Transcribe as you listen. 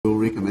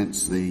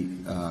recommence the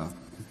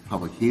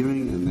public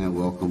hearing and now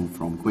welcome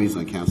from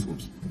Queensland Council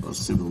of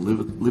Civil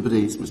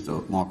Liberties,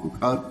 Mr Michael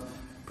Cope,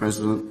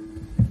 President.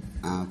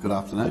 Good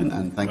afternoon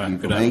and thank you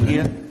for being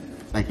here.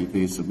 Thank you for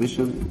your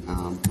submission.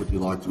 Would you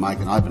like to make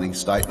an opening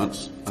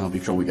statement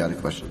before we go to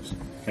questions?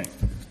 Okay.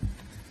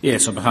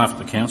 Yes, on behalf of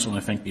the Council,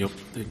 I thank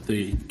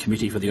the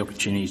Committee for the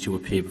opportunity to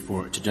appear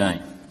before it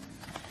today.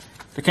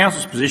 The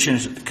Council's position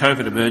is that the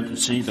COVID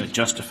emergency that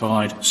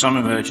justified some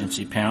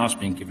emergency powers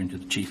being given to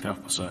the Chief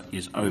Officer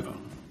is over.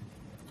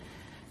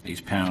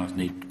 These powers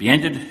need to be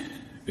ended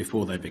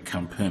before they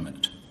become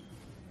permanent.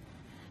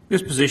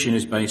 This position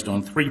is based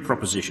on three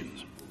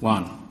propositions.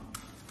 One,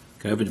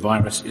 COVID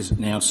virus is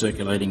now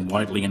circulating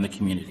widely in the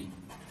community.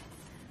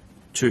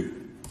 Two,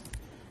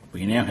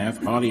 we now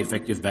have highly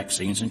effective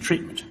vaccines and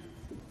treatment.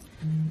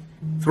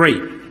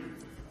 Three,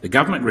 the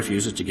government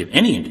refuses to give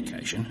any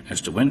indication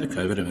as to when the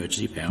COVID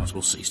emergency powers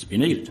will cease to be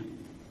needed.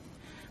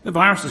 The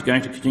virus is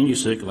going to continue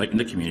to circulate in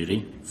the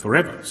community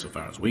forever, so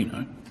far as we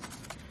know.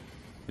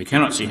 We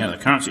cannot see how the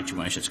current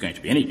situation is going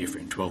to be any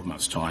different in 12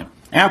 months' time.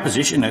 Our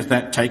position is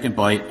that taken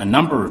by a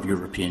number of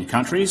European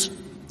countries,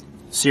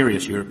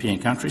 serious European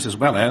countries, as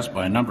well as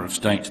by a number of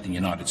states in the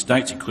United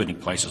States, including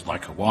places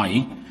like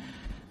Hawaii,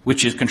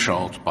 which is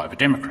controlled by the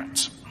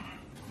Democrats.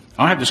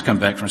 I have just come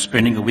back from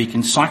spending a week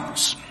in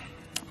Cyprus,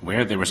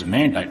 where there was a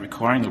mandate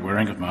requiring the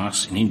wearing of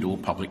masks in indoor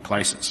public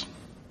places.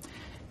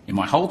 In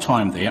my whole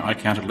time there, I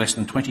counted less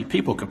than 20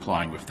 people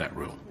complying with that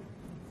rule.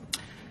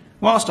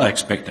 Whilst I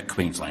expect that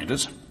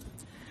Queenslanders,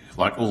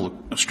 like all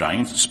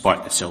Australians,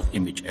 despite their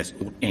self-image as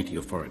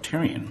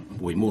anti-authoritarian,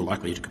 will be more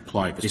likely to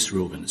comply with this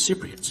rule than the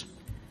Cypriots,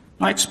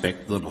 I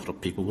expect that a lot of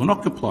people will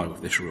not comply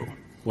with this rule.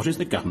 What is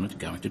the government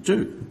going to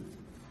do?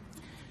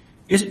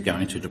 Is it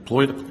going to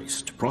deploy the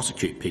police to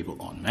prosecute people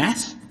en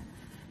masse,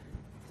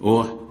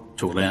 or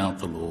to allow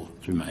the law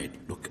to be made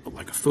look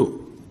like a fool?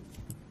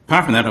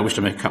 Apart from that, I wish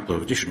to make a couple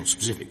of additional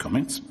specific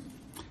comments.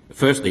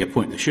 Firstly, a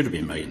point that should have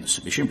been made in the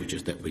submission, which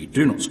is that we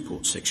do not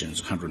support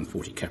sections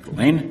 140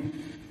 N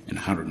and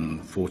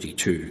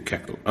 142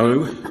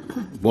 O.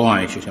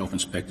 Why should health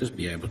inspectors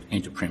be able to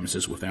enter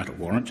premises without a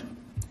warrant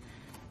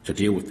to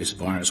deal with this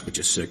virus which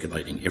is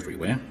circulating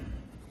everywhere?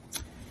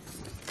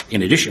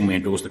 In addition, we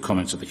endorse the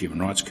comments of the Human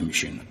Rights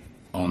Commission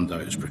on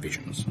those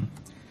provisions.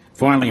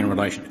 Finally, in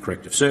relation to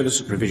corrective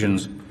services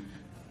provisions,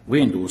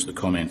 we endorse the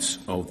comments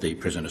of the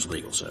Prisoners'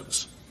 Legal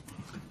Service.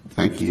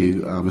 Thank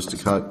you,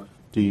 Mr Cope.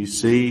 Do you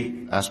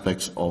see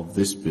aspects of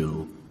this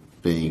bill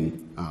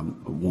being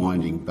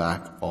winding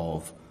back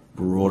of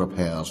broader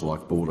powers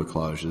like border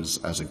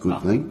closures as a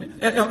good thing?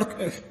 Look,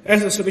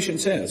 as the submission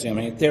says, I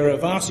mean, there are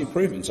vast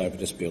improvements over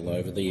this bill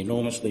over the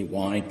enormously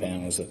wide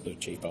powers that the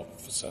Chief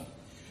Officer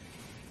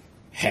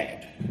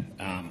had.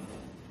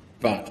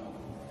 But,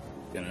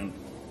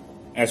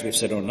 as we've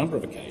said on a number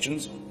of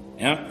occasions,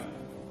 our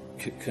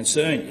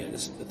concern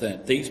is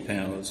that these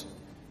powers,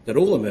 that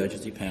all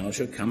emergency powers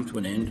should come to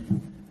an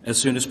end as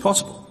soon as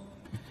possible.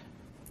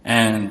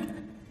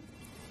 And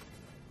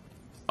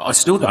I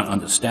still don't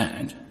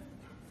understand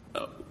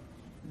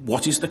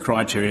what is the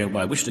criteria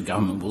by which the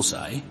government will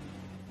say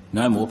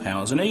no more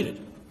powers are needed.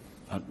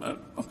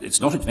 It's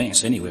not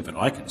advanced anywhere but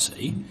I can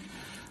see.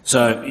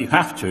 So you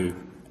have to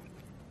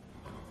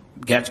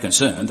get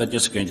concerned that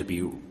it's going to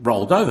be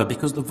rolled over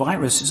because the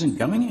virus isn't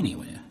going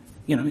anywhere.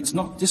 It's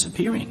not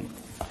disappearing.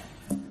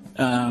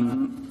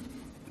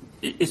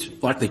 It's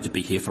likely to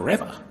be here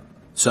forever.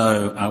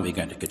 So are we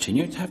going to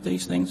continue to have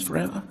these things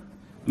forever?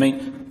 I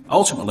mean,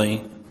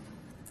 ultimately,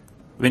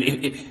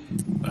 we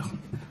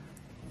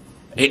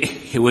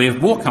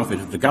have more comfort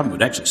if the government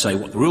would actually say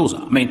what the rules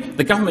are. I mean,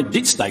 the government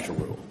did state a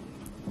rule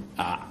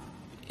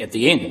at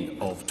the end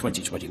of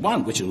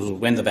 2021, which was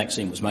when the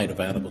vaccine was made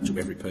available to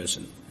every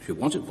person who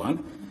wanted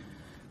one.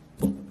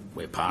 Well,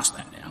 we're past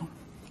that now.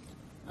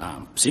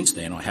 Since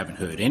then, I haven't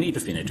heard any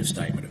definitive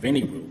statement of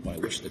any rule by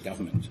which the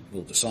government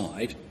will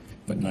decide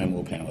that no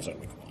more powers are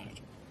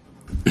required.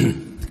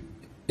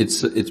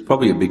 It's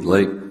probably a big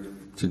leap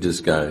to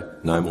just go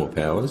no more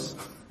powers.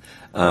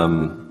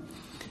 In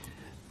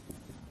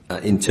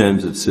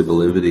terms of civil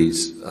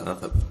liberties,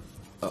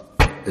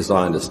 as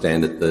I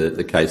understand it,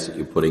 the case that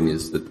you're putting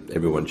is that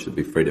everyone should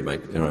be free to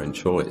make their own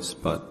choice.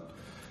 But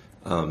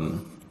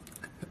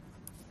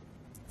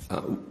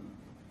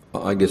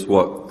I guess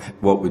what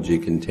would you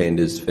contend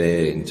is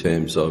fair in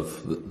terms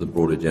of the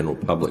broader general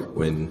public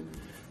when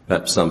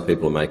perhaps some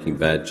people are making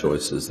bad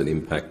choices that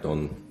impact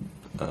on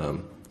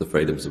the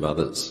freedoms of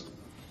others?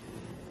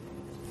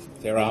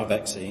 There are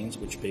vaccines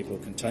which people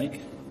can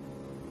take,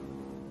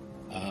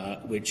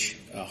 which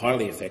are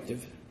highly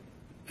effective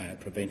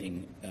at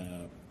preventing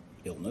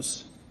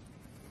illness,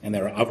 and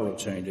there are other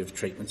alternative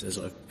treatments, as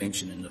I've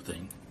mentioned in the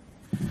thing.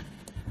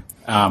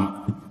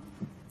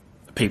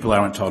 People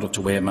are entitled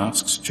to wear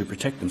masks to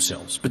protect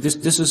themselves, but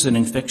this is an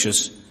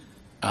infectious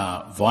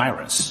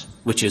virus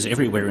which is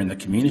everywhere in the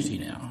community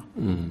now.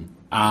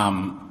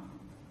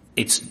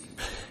 It's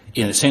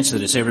in a sense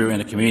that it's everywhere in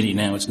the community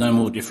now. It's no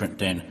more different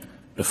than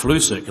the flu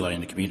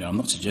circulating in the community. I'm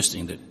not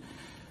suggesting that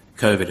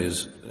COVID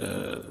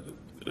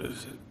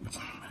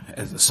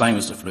the same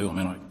as the flu. I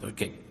mean, I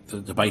get the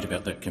debate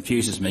about that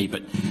confuses me,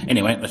 but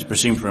anyway, let's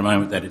presume for a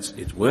moment that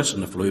it's worse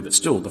than the flu, but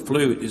still, the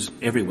flu is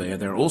everywhere.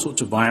 There are all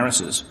sorts of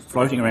viruses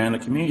floating around the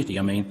community.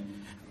 I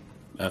mean,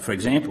 for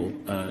example,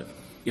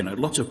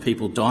 lots of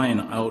people die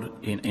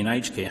in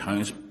aged care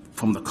homes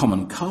from the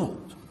common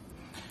cold.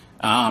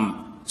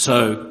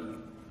 So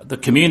the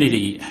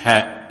community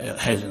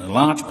has, in a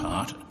large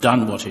part,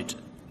 done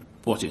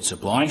what it's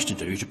obliged to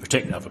do to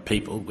protect other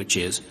people, which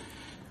is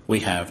we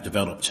have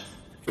developed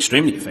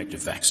extremely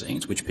effective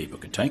vaccines which people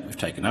can take. We've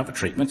taken other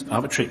treatments.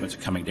 Other treatments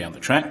are coming down the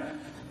track.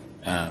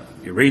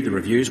 You read the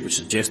reviews which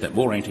suggest that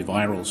more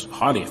antivirals,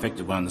 highly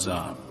effective ones,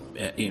 are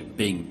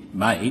being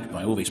made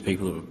by all these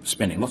people who are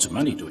spending lots of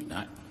money doing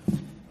that.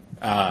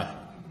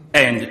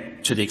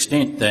 And to the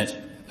extent that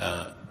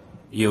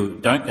you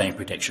don't gain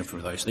protection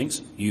from those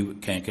things, you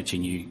can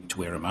continue to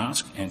wear a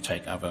mask and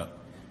take other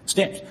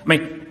steps. I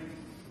mean,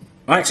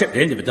 I accept at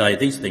the end of the day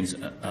these things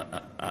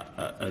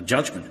are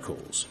judgment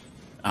calls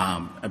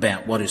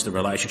about what is the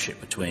relationship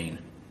between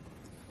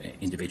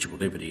individual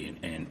liberty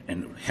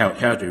and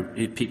how do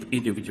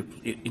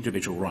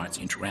individual rights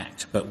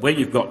interact. But where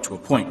you've got to a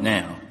point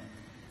now,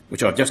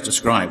 which I've just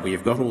described, where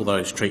you've got all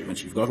those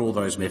treatments, you've got all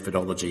those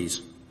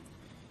methodologies,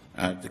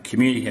 the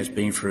community has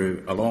been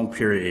through a long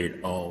period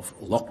of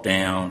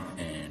lockdown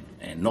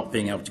and not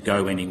being able to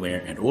go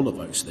anywhere and all of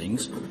those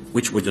things,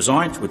 which were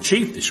designed to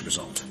achieve this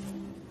result.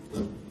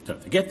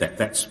 Don't forget that.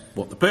 That's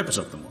what the purpose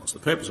of them was. The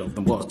purpose of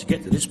them was to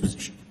get to this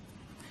position.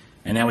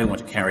 And now we want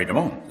to carry them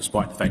on,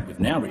 despite the fact we've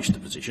now reached the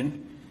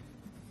position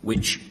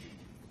which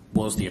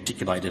was the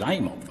articulated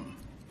aim of them.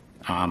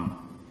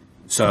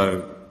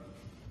 So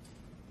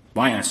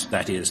my answer to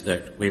that is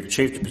that we've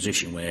achieved a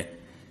position where,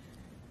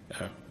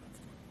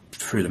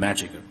 through the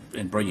magic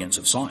and brilliance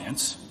of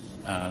science,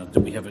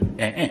 that we have,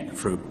 and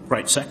through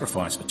great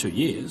sacrifice for 2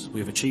 years,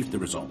 we've achieved the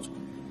result,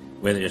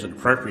 where there's an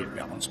appropriate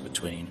balance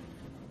between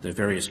the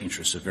various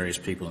interests of various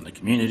people in the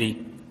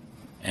community,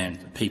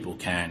 and people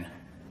can,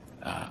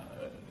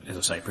 as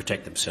I say,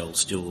 protect themselves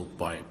still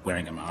by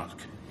wearing a mask,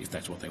 if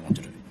that's what they want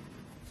to do.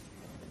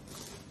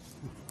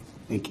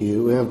 Thank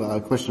you. We have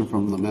a question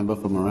from the member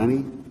for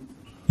Morani.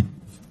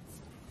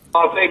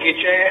 Oh, thank you,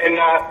 Chair. And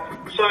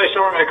so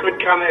sorry I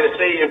couldn't come there to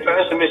see you in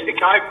person, Mr.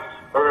 Cope.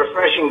 A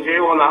refreshing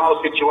view on the whole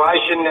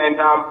situation,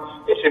 and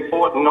it's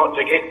important not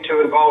to get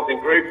too involved in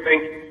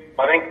groupthink.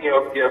 I think you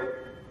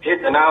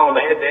hit the nail on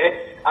the head there.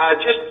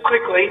 Just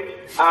quickly,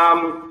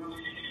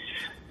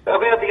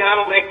 about the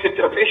unelected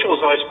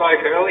officials I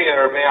spoke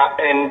earlier about,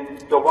 and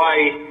the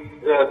way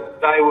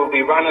they will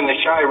be running the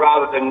show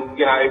rather than,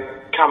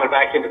 coming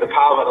back into the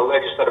Parliament or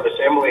Legislative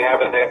Assembly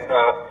having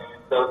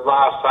the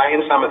last say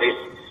in some of this.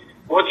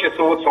 What's your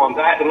thoughts on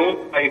that? And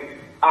also,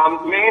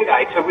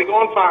 mandates. Have we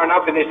gone far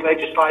enough in this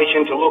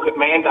legislation to look at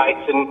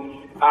mandates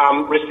and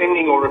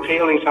rescinding or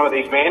repealing some of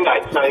these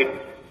mandates? So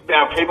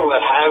people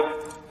that have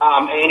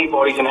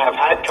antibodies and have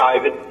had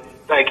COVID,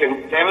 they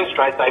can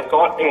demonstrate they've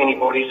got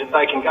antibodies, that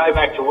they can go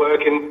back to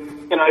work and,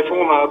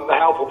 form a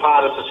helpful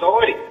part of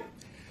society.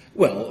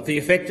 Well, the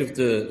effect of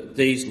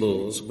these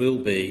laws will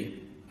be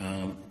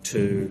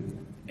to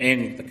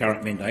end the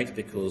current mandate,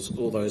 because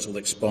all those will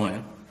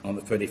expire on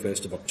the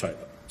 31st of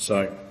October.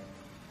 So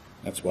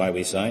that's why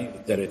we say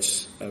that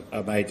it's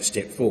a major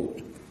step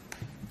forward.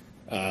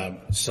 I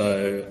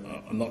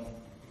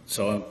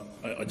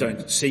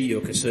don't see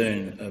your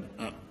concern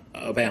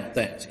about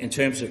that. In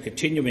terms of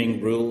continuing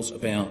rules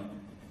about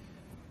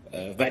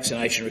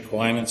vaccination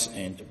requirements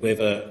and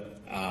whether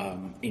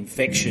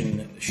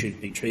infection should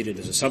be treated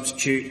as a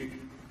substitute,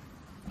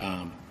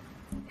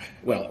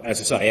 well,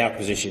 as I say, our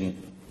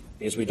position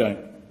is we don't.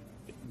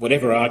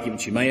 Whatever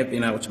arguments you may have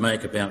been able to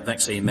make about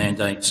vaccine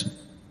mandates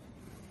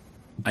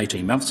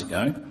 18 months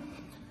ago,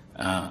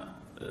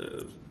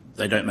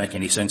 they don't make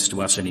any sense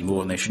to us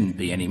anymore, and there shouldn't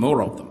be any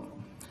more of them.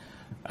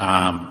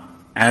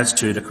 As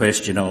to the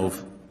question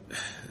of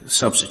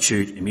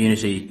substitute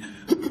immunity,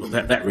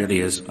 that really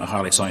is a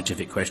highly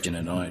scientific question,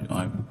 and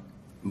I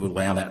will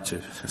allow that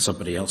to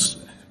somebody else,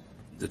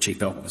 the Chief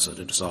Health Officer,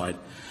 to decide.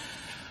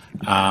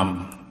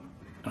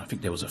 I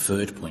think there was a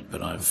third point,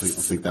 but I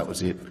think that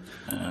was it.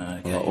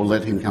 Okay. I'll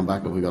let him come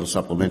back, but we've got a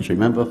supplementary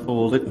member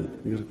for Lytton.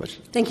 You've got a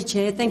question? Thank you,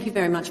 Chair. Thank you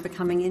very much for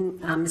coming in,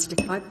 Mr.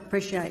 Cope.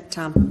 Appreciate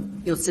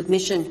your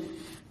submission.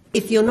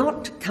 If you're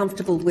not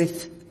comfortable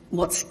with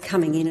what's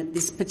coming in at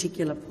this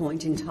particular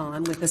point in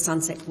time, with the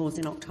sunset clause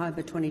in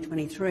October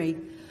 2023,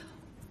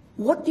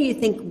 what do you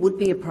think would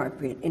be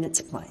appropriate in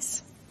its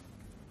place?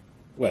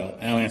 Well,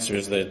 our answer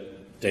is that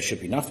there should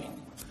be nothing.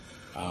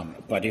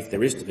 But if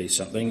there is to be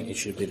something, it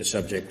should be the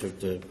subject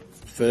of the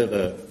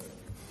further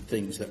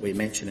things that we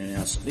mention in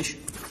our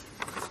submission.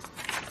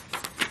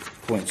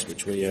 Points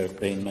which we have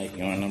been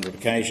making on a number of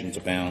occasions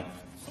about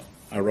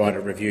a right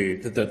of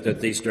review, that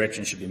these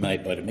directions should be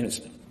made by the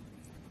Minister,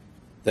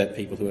 that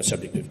people who are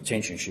subject to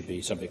detention should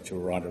be subject to a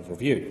right of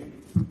review.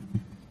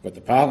 But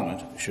the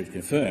Parliament should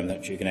confirm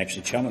that you can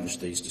actually challenge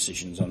these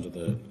decisions under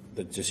the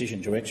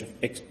decision to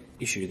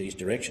issue these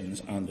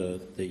directions under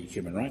the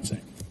Human Rights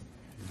Act.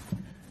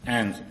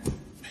 And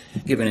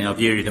given our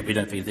view that we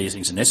don't think these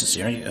things are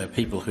necessary,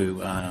 people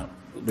who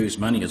lose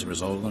money as a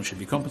result of them should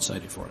be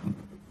compensated for it.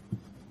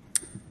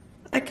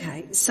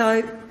 Okay,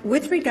 so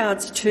with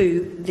regards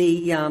to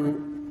the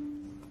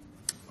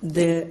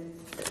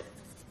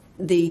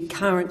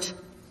current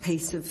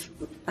piece of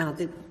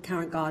the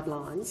current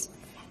guidelines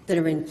that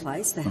are in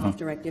place, the health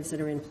directives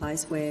that are in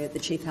place, where the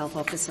Chief Health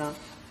Officer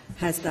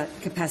has that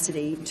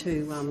capacity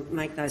to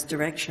make those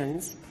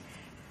directions,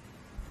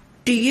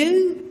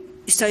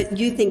 so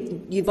you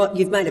think you've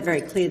made it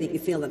very clear that you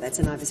feel that that's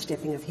an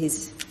overstepping of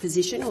his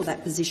position or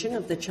that position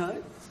of the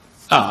CHO?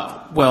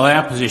 Well,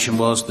 our position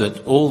was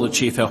that all the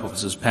Chief Health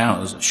Officer's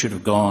powers should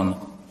have gone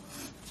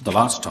the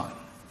last time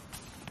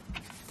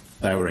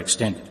they were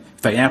extended. In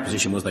fact, our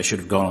position was they should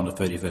have gone on the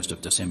 31st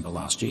of December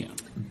last year.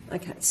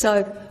 Okay,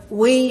 so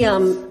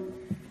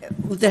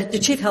the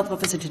Chief Health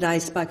Officer today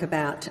spoke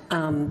about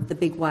the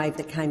big wave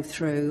that came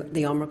through,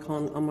 the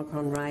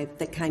Omicron wave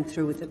that came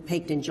through, that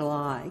peaked in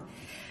July,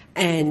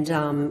 and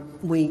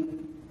we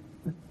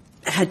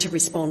had to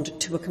respond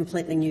to a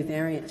completely new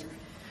variant.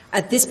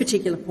 At this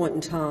particular point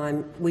in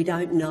time, we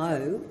don't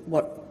know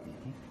what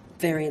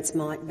variants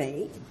might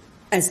be,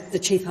 as the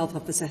Chief Health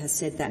Officer has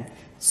said that.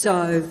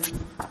 So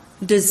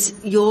does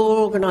your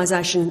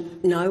organisation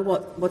know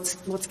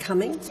what's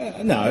coming?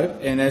 No,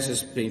 and as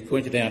has been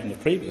pointed out in the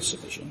previous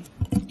submission,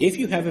 if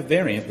you have a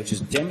variant which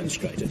is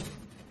demonstrated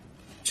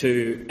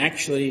to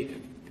actually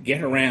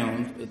get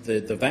around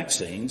the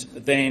vaccines,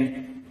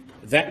 then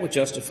that would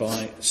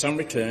justify some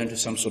return to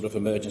some sort of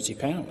emergency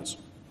powers.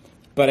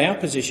 But our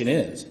position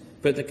is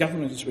that the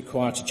government is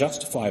required to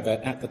justify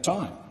that at the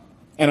time.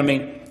 And I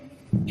mean,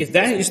 if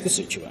that is the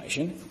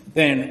situation,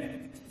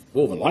 then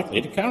more than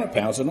likely the current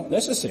powers are not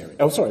necessary.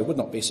 Oh, sorry, would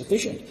not be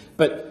sufficient.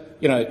 But,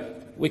 you know,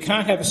 we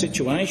can't have a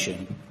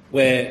situation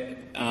where,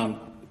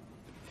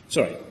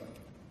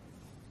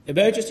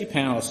 emergency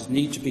powers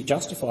need to be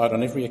justified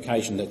on every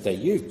occasion that they're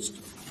used.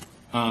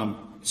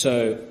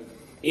 So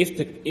if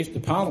the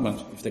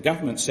Parliament, if the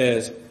government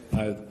says,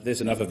 oh,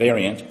 there's another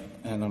variant,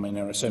 and I mean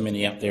there are so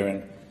many out there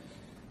and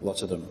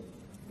lots of them,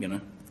 you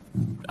know,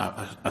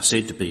 are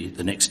said to be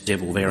the next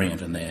devil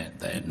variant, and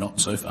they're not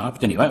so far.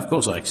 But anyway, of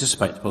course, I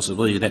anticipate the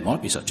possibility that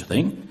might be such a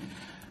thing.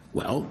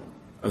 Well,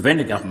 then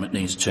the government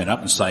needs to turn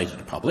up and say to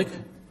the public,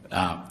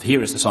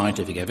 here is the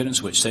scientific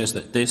evidence which says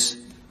that this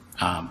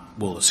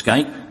will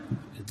escape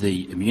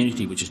the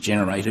immunity which is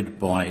generated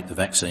by the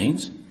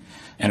vaccines.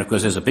 And of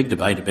course, there's a big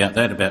debate about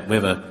that, about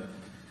whether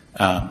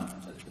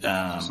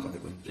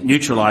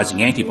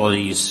neutralising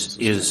antibodies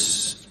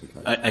is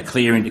a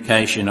clear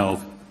indication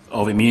of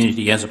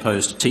immunity as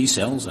opposed to T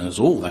cells, and there's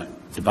all that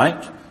debate.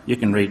 You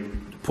can read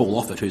Paul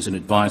Offit, who's an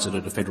advisor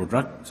to the Food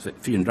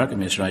and Drug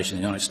Administration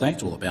in the United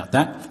States, all about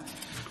that.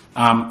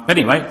 But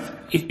anyway,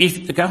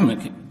 if the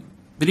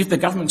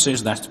government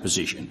says that's the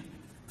position,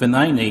 then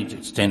they need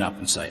to stand up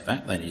and say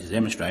that, they need to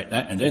demonstrate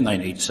that, and then they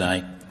need to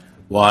say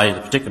why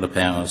the particular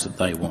powers that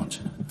they want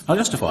are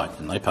justified,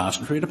 and they pass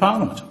them through to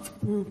Parliament.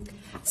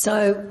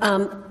 So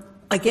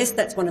I guess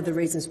that's one of the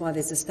reasons why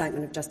there's a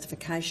statement of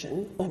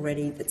justification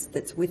already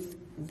that's with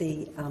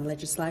the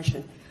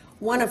legislation.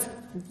 One of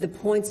the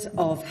points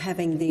of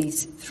having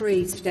these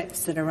 3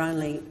 steps that are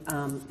only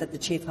that the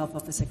Chief Health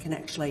Officer can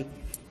actually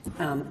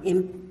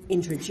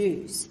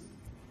introduce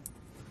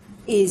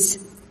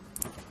is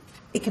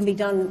it can be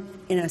done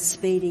in a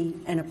speedy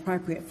and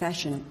appropriate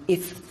fashion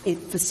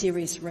for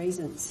serious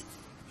reasons.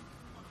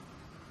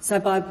 So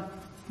by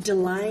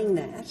delaying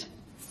that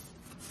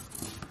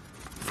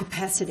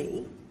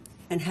capacity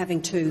and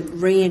having to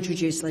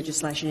reintroduce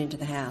legislation into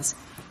the House,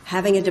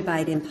 having a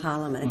debate in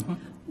Parliament,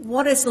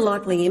 what is the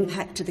likely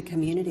impact to the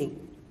community?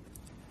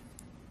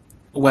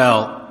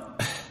 Well,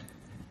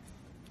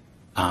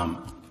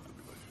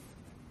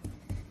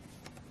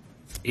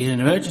 in an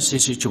emergency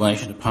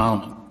situation, the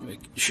Parliament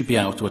should be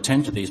able to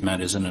attend to these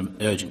matters in an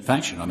urgent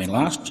fashion. I mean,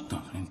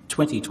 in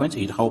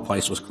 2020, the whole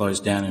place was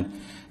closed down, in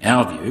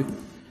our view,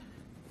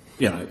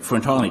 you know, for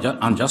entirely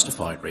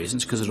unjustified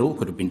reasons, because it all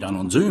could have been done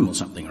on Zoom or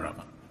something or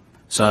other.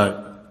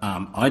 So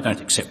I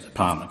don't accept that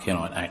Parliament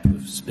cannot act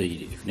with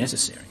speed if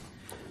necessary.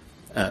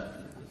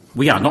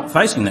 We are not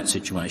facing that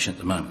situation at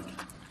the moment.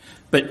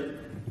 But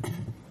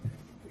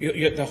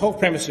the whole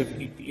premise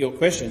of your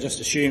question just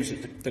assumes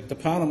that the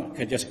Parliament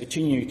can just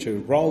continue to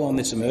roll on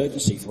this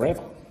emergency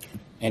forever,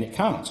 and it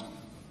can't.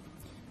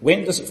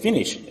 When does it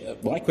finish?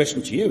 My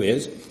question to you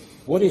is,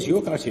 what is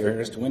your criteria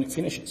as to when it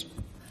finishes?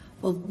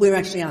 Well, we're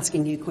actually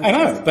asking you questions.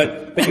 I know,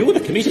 but you're the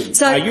committee.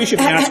 So you should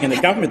be asking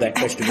the government that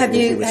question. Have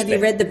you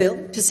read the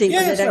bill to see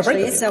what it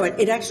actually is? So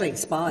it actually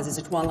expires as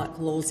a twilight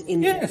clause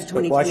in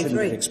 2023. But why shouldn't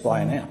it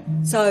expire now?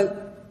 So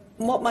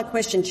what my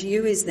question to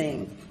you is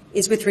then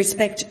is with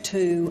respect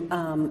to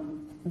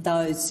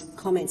those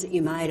comments that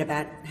you made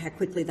about how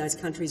quickly those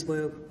countries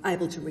were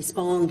able to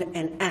respond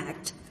and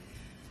act.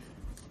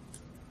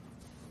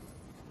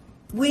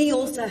 We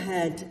also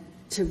had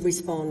to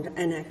respond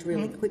and act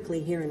really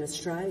quickly here in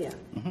Australia.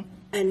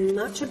 And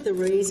much of the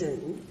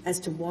reason as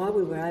to why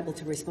we were able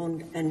to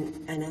respond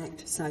and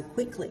act so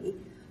quickly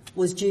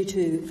was due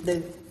to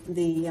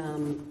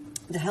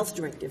the the health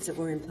directives that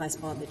were in place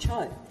by the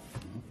CHO.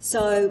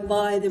 So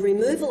by the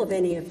removal of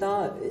any of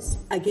those,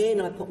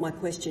 again, I put my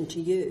question to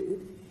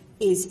you,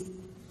 is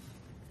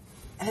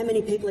how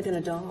many people are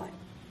going to die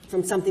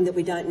from something that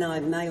we don't know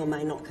may or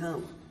may not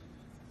come?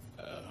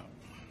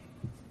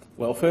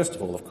 Well, first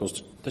of all, of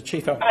course, the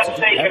Chief Officer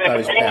didn't have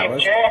those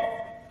powers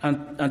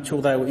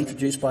until they were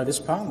introduced by this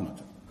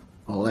Parliament.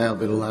 I'll allow a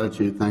bit of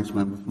latitude. Thanks,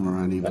 Member for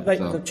Moroney. But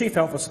the Chief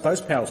Officer,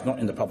 those powers not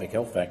in the Public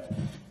Health Act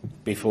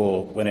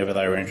before whenever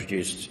they were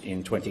introduced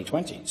in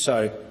 2020.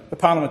 So the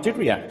Parliament did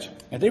react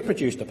and did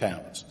produce the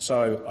powers.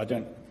 So I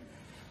don't.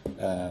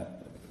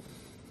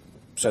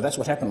 So that's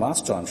what happened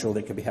last time.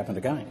 Surely it could be happened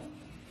again.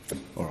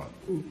 All right.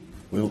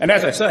 And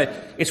as I say,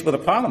 it's for the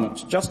Parliament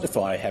to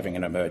justify having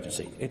an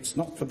emergency. It's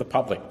not for the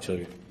public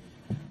to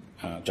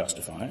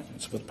justify it.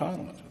 It's for the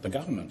Parliament, the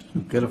government.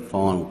 We'll get a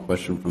final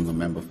question from the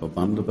member for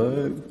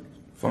Bundaberg.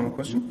 Final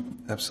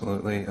question?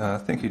 Absolutely.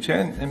 Thank you,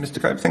 Chair. And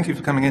Mr Cope, thank you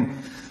for coming in.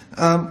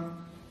 How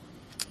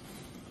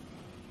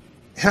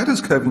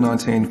does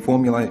COVID-19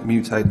 formulate,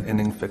 mutate and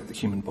infect the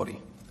human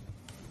body?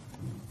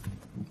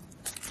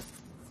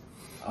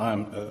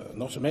 I'm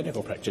not a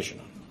medical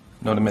practitioner.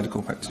 Not a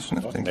medical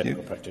practitioner, Not thank a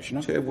medical you.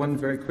 practitioner. Chair, one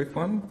very quick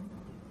one.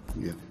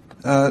 Yeah.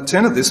 To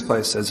enter this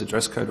place says a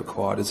dress code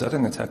required. Is that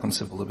an attack on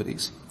civil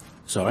liberties?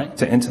 Sorry?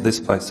 To enter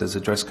this place says a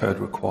dress code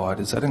required.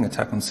 Is that an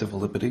attack on civil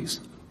liberties?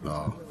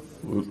 Oh,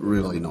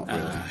 really not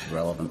really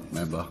relevant,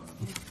 member.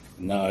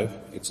 No,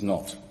 it's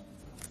not.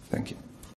 Thank you.